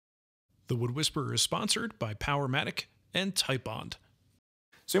The Wood Whisperer is sponsored by Powermatic and Typebond.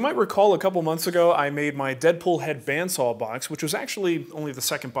 So you might recall a couple months ago I made my Deadpool head bandsaw box, which was actually only the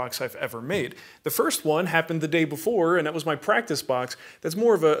second box I've ever made. The first one happened the day before, and that was my practice box that's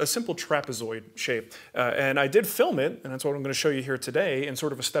more of a simple trapezoid shape. And I did film it, and that's what I'm going to show you here today in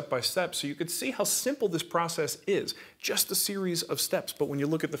sort of a step-by-step, so you could see how simple this process is. Just a series of steps, but when you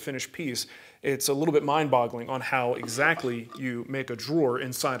look at the finished piece, it's a little bit mind-boggling on how exactly you make a drawer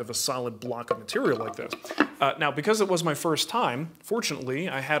inside of a solid block of material like this. Now, because it was my first time, fortunately,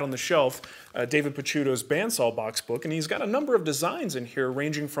 I had on the shelf David Picciuto's bandsaw box book, and he's got a number of designs in here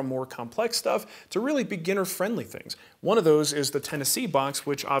ranging from more complex stuff to really beginner-friendly things. One of those is the Tennessee box,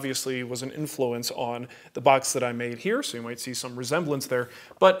 which obviously was an influence on the box that I made here, so you might see some resemblance there.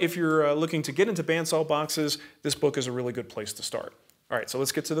 But if you're looking to get into bandsaw boxes, this book is a really good place to start. All right, so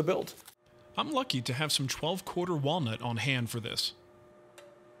let's get to the build. I'm lucky to have some 12-quarter walnut on hand for this.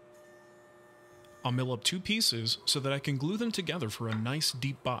 I'll mill up 2 pieces so that I can glue them together for a nice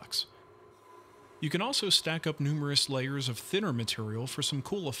deep box. You can also stack up numerous layers of thinner material for some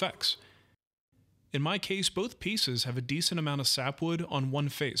cool effects. In my case, both pieces have a decent amount of sapwood on one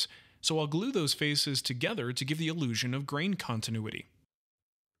face, so I'll glue those faces together to give the illusion of grain continuity.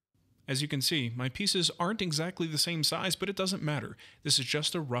 As you can see, my pieces aren't exactly the same size, but it doesn't matter. This is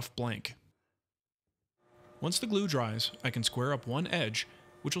just a rough blank. Once the glue dries, I can square up one edge,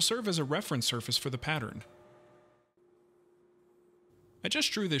 which will serve as a reference surface for the pattern. I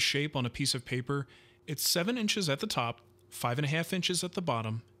just drew this shape on a piece of paper. It's 7 inches at the top, 5.5 inches at the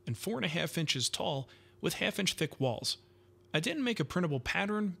bottom, and 4.5 inches tall with 1/2 inch thick walls. I didn't make a printable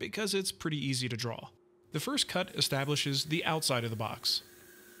pattern because it's pretty easy to draw. The first cut establishes the outside of the box.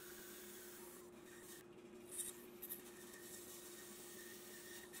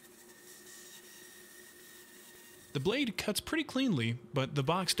 The blade cuts pretty cleanly, but the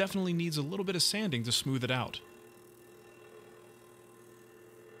box definitely needs a little bit of sanding to smooth it out.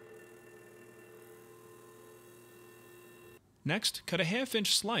 Next, cut a 1/2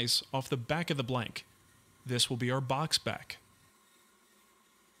 inch slice off the back of the blank. This will be our box back.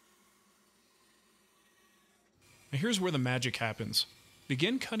 Now here's where the magic happens.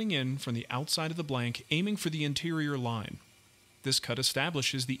 Begin cutting in from the outside of the blank, aiming for the interior line. This cut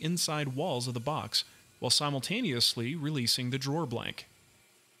establishes the inside walls of the box, while simultaneously releasing the drawer blank.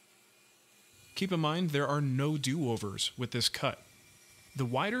 Keep in mind there are no do-overs with this cut. The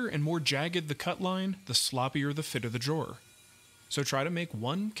wider and more jagged the cut line, the sloppier the fit of the drawer. So try to make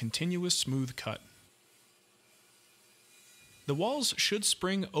one continuous smooth cut. The walls should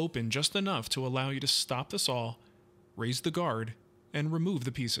spring open just enough to allow you to stop the saw, raise the guard, and remove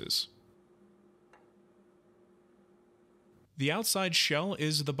the pieces. The outside shell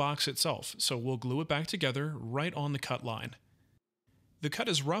is the box itself, so we'll glue it back together right on the cut line. The cut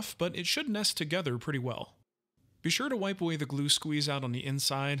is rough, but it should nest together pretty well. Be sure to wipe away the glue squeeze out on the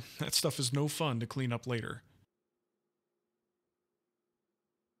inside. That stuff is no fun to clean up later.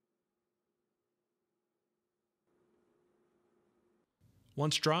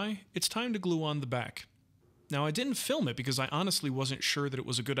 Once dry, it's time to glue on the back. Now, I didn't film it because I honestly wasn't sure that it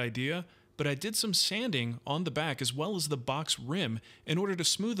was a good idea, but I did some sanding on the back as well as the box rim in order to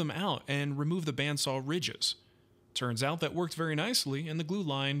smooth them out and remove the bandsaw ridges. Turns out that worked very nicely, and the glue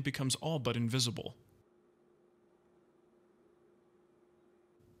line becomes all but invisible.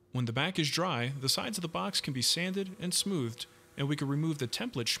 When the back is dry, the sides of the box can be sanded and smoothed, and we can remove the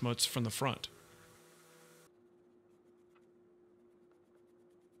template schmutz from the front.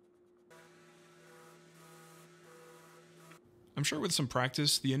 I'm sure with some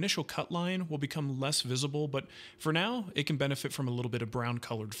practice, the initial cut line will become less visible, but for now, it can benefit from a little bit of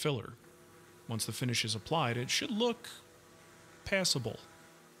brown-colored filler. Once the finish is applied, it should look passable.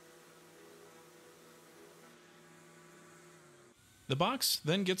 The box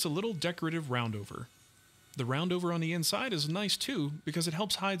then gets a little decorative roundover. The roundover on the inside is nice too, because it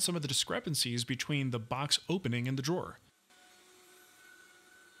helps hide some of the discrepancies between the box opening and the drawer.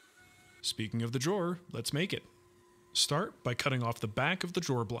 Speaking of the drawer, let's make it. Start by cutting off the back of the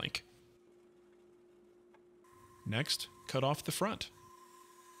drawer blank. Next, cut off the front.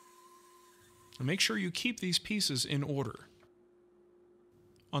 And make sure you keep these pieces in order.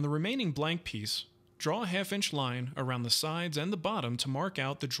 On the remaining blank piece, draw a 1/2 inch line around the sides and the bottom to mark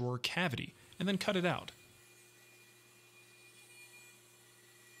out the drawer cavity, and then cut it out.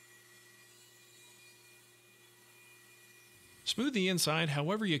 Smooth the inside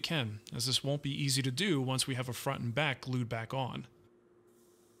however you can, as this won't be easy to do once we have a front and back glued back on.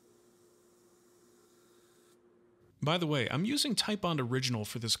 By the way, I'm using Typebond Original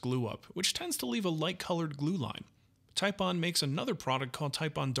for this glue up, which tends to leave a light colored glue line. Titebond makes another product called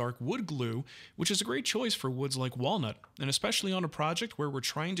Titebond Dark Wood Glue, which is a great choice for woods like walnut, and especially on a project where we're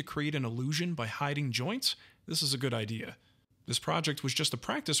trying to create an illusion by hiding joints, this is a good idea. This project was just a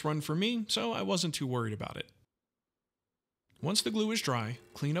practice run for me, so I wasn't too worried about it. Once the glue is dry,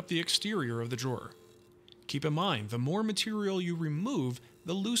 clean up the exterior of the drawer. Keep in mind, the more material you remove,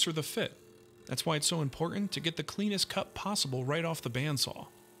 the looser the fit. That's why it's so important to get the cleanest cut possible right off the bandsaw.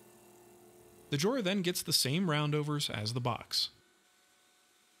 The drawer then gets the same roundovers as the box.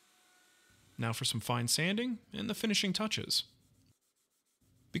 Now for some fine sanding and the finishing touches.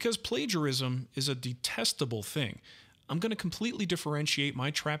 Because plagiarism is a detestable thing, I'm going to completely differentiate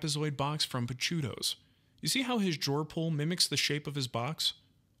my trapezoid box from Pachuto's. You see how his drawer pull mimics the shape of his box?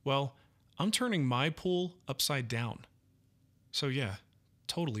 Well, I'm turning my pull upside down. So yeah,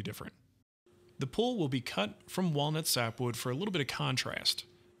 totally different. The pull will be cut from walnut sapwood for a little bit of contrast.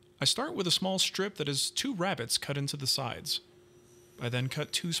 I start with a small strip that has 2 rabbets cut into the sides. I then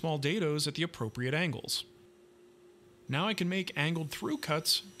cut 2 small dados at the appropriate angles. Now I can make angled through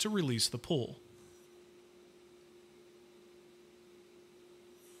cuts to release the pull.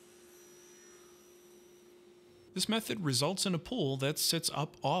 This method results in a pull that sits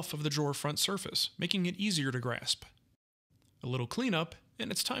up off of the drawer front surface, making it easier to grasp. A little cleanup,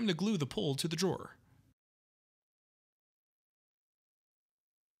 and it's time to glue the pull to the drawer.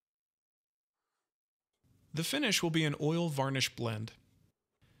 The finish will be an oil varnish blend.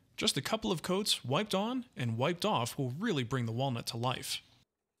 Just a couple of coats wiped on and wiped off will really bring the walnut to life.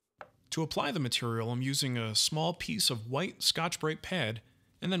 To apply the material, I'm using a small piece of white Scotch-Brite pad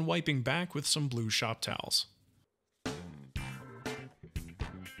and then wiping back with some blue shop towels.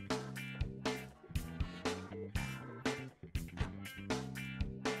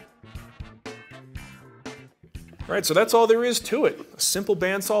 Right, so that's all there is to it. A simple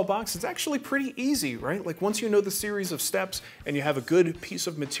bandsaw box. It's actually pretty easy, right? Like once you know the series of steps and you have a good piece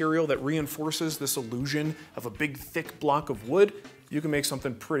of material that reinforces this illusion of a big thick block of wood, you can make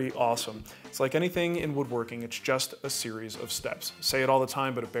something pretty awesome. It's like anything in woodworking, it's just a series of steps. I say it all the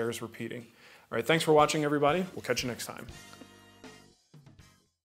time, but it bears repeating. All right, thanks for watching, everybody. We'll catch you next time.